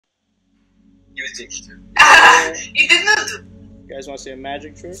He was thinking too. Inte nudd. You guys want to see a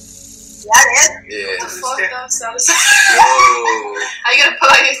magic trick? Yeah. What the fuck? Whoa. I gotta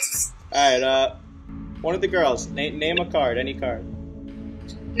play it. Alright, one of the girls, name a card, any card.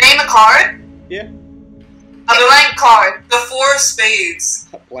 Name a card? Yeah. A blank card. The 4 of spades.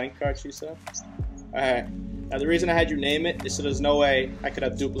 A blank card, she said. Alright. Now, the reason I had you name it is so there's no way I could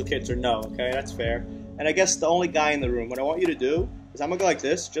have duplicates or no, okay? That's fair. And I guess the only guy in the room, what I want you to do is I'm gonna go like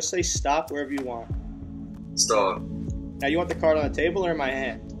this. Just say stop wherever you want. Stop. Now, you want the card on the table or in my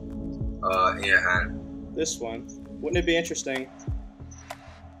hand? In your hand. This one. Wouldn't it be interesting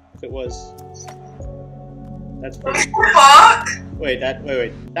if it was... That's What pretty... the fuck? Wait,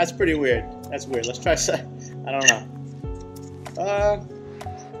 that's pretty weird. That's weird. Let's try... I don't know.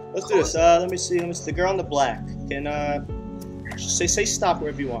 Let's do this. Let me see. The girl in the black. Can, say stop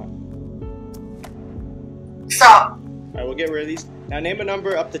wherever you want. Stop. Alright, we'll get rid of these. Now, name a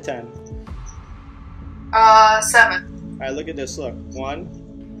number up to 10. 7. Alright, look at this. Look. 1,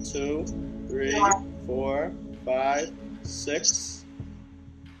 2, 3, 4, 5, 6,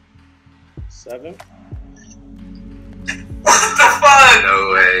 7. What the fuck?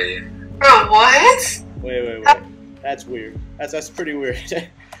 No way. Bro, what? Wait. That's weird. That's pretty weird.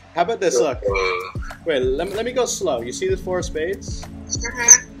 How about this? Look. Wait, let me go slow. You see the 4 of spades?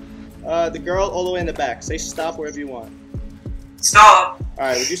 The girl all the way in the back. Say stop wherever you want. Stop.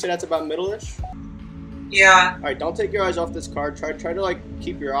 Alright, would you say that's about middle-ish? Yeah. Alright, don't take your eyes off this card. Try to like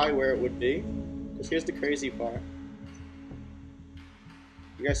keep your eye where it would be. Because here's the crazy part.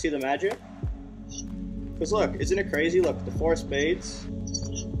 You guys see the magic? Because look, isn't it crazy? Look, the 4 of spades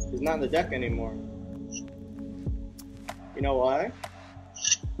is not in the deck anymore. You know why?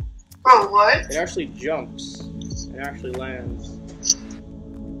 Bro, what? It actually jumps. It actually lands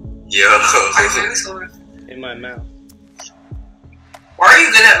Yo. I really saw it. in my mouth. Why are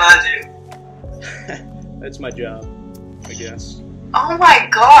you good at magic? That's my job, I guess. Oh my Are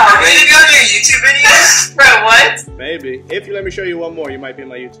god. we gonna be on your YouTube videos? Bro, what? Maybe. If you let me show you one more, you might be in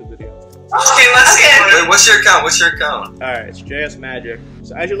my YouTube video. Okay, let's see. Wait, what's your account? Alright, it's JS Magic.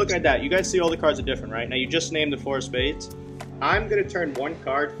 So as you're looking at that, you guys see all the cards are different, right? Now you just named the 4 of spades. I'm going to turn one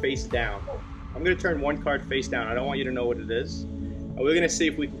card face down. I don't want you to know what it is. And we're going to see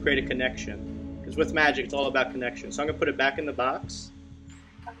if we can create a connection. Because with Magic, it's all about connection. So I'm going to put it back in the box.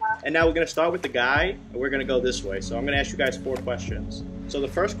 And now we're going to start with the guy, and we're going to go this way. So I'm going to ask you guys 4 questions. So the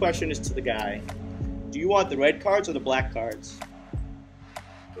first question is to the guy. Do you want the red cards or the black cards?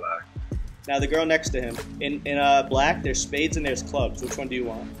 Black. Now the girl next to him. In black, there's spades and there's clubs. Which one do you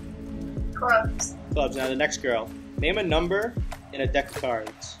want? Clubs. Clubs. Now the next girl. Name a number in a deck of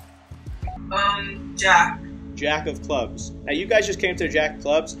cards. Jack. Jack of clubs. Now you guys just came to the Jack of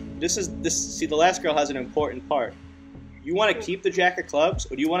clubs. See, the last girl has an important part. You want to keep the Jack of clubs,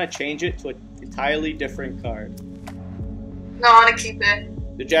 or do you want to change it to an entirely different card? No, I want to keep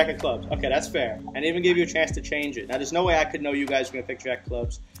it. The Jack of clubs. Okay, that's fair. And even gave you a chance to change it. Now there's no way I could know you guys were going to pick Jack of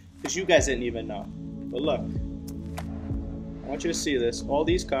clubs, because you guys didn't even know. But look. I want you to see this. All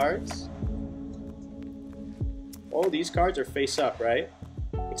these cards are face up, right?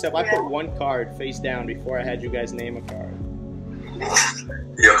 Except I put one card face down before I had you guys name a card.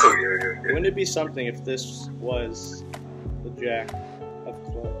 Yo. Wouldn't it be something if this was the Jack of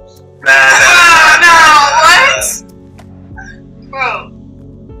clubs? No, what? Bro,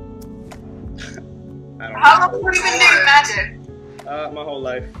 I don't know. how long have you been doing magic? My whole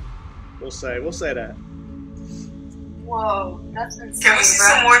life. We'll say that. Whoa, that's insane. Can we see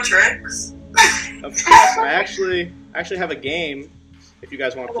some more tricks? Of course, I actually have a game. If you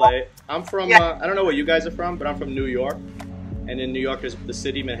guys want to play it, I'm from. I don't know where you guys are from, but I'm from New York. And in New York, there's the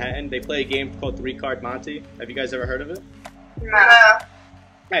city, Manhattan. They play a game called 3-Card Monte. Have you guys ever heard of it? No.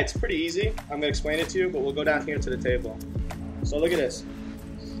 Yeah, it's pretty easy. I'm gonna explain it to you, but we'll go down here to the table. So look at this.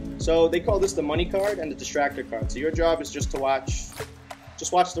 So they call this the money card and the distractor card. So your job is just to watch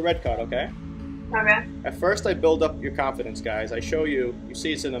the red card, okay? Okay. At first, I build up your confidence, guys. I show you. You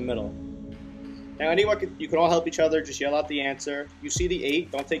see it's in the middle. Now, you can all help each other. Just yell out the answer. You see the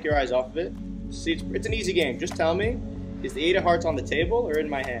 8. Don't take your eyes off of it. See, it's an easy game. Just tell me, is the 8 of hearts on the table or in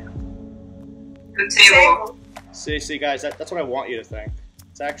my hand? The table. See, guys, that's what I want you to think.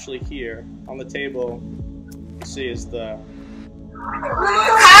 It's actually here on the table. You see, is the...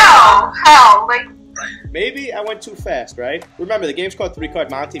 How? Like... Maybe I went too fast, right? Remember, the game's called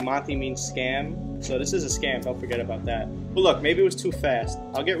 3-Card Monte. Monte means scam. So this is a scam. Don't forget about that. But look, maybe it was too fast.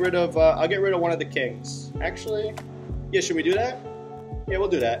 I'll get rid of one of the kings. Actually, yeah, should we do that? Yeah, we'll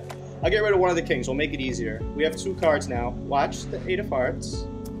do that. I'll get rid of one of the kings. We'll make it easier. We have 2 cards now. Watch the 8 of hearts.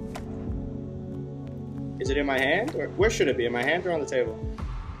 Is it in my hand? Or where should it be? In my hand or on the table?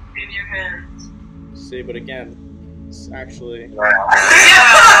 in your hands. See, but again, it's actually. Yeah,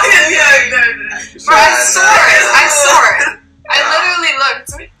 yeah. Bro, I saw it. I literally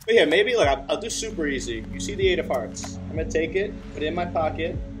looked. But yeah, maybe look. I'll do super easy. You see the 8 of hearts. I'm gonna take it, put it in my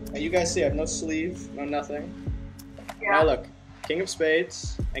pocket, and you guys see I have no sleeve, no nothing. Now Yeah. look, King of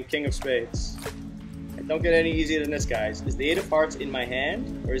Spades and King of Spades. It don't get any easier than this, guys. Is the 8 of hearts in my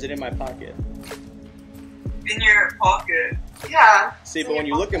hand or is it in my pocket? In your pocket. Yeah. See, but when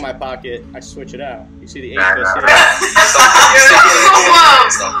you look in my pocket, I switch it out. You see the 8 Nah, goes nah, here, nah.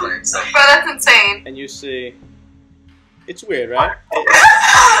 Stop playing. Stop Bro, that's insane. and you see. It's weird, right?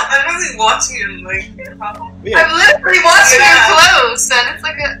 I'm really watching him, like, how... Yeah. I'm literally watching you close, and it's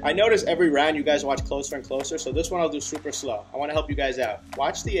like a. I notice every round you guys watch closer and closer, so this one I'll do super slow. I want to help you guys out.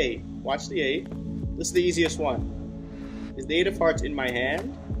 Watch the 8. Watch the 8. This is the easiest one. Is the 8 of hearts in my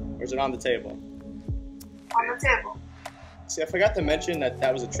hand, or is it on the table? On the table. See, I forgot to mention that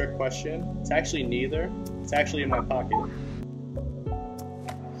that was a trick question. It's actually neither. It's actually in my pocket.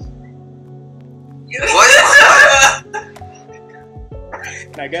 What?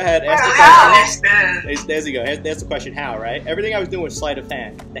 Now go ahead, ask the I question. don't understand. There you go. There's the question, how, right? Everything I was doing was sleight of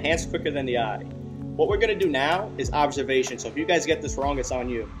hand. The hand's quicker than the eye. What we're going to do now is observation. So if you guys get this wrong, it's on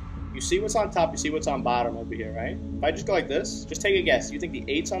you. You see what's on top, you see what's on bottom over here, right? If I just go like this, just take a guess. You think the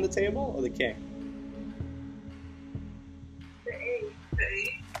 8's on the table or the king?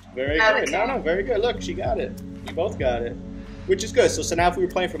 Very No, the good. king. No, very good. Look, she got it. You both got it. Which is good. So now if we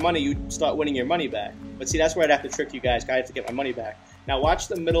were playing for money, you'd start winning your money back. But see, that's where I'd have to trick you guys. I have to get my money back. Now watch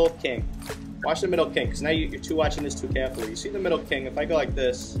the middle king. Watch the middle king, because now you're two watching this too carefully. You see the middle king. If I go like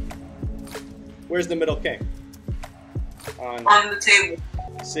this, where's the middle king? On the table.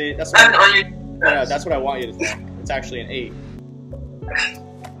 See, that's And what, on your... no, that's what I want you to think. It's actually an 8.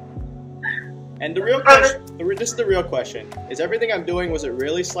 And the real question, this is the real question. Is everything I'm doing, was it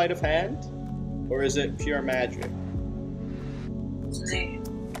really sleight of hand? Or is it pure magic?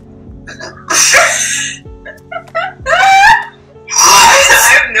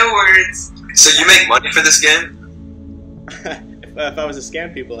 I have no words. So you make money for this game? If I was to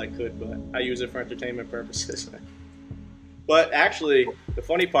scam people, I could, but I use it for entertainment purposes. But actually, the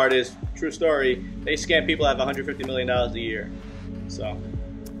funny part is, true story, they scam people that have $150 million a year. So,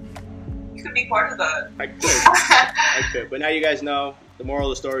 You could be part of that. I could. I could. But now you guys know, the moral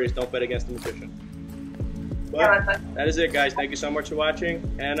of the story is don't bet against the magician. Yeah, But that is it, guys. Thank you so much for watching.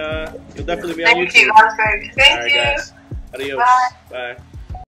 And you'll definitely be on Thank YouTube. you. That was great. Thank All right, you. guys. Adios. Bye. Bye.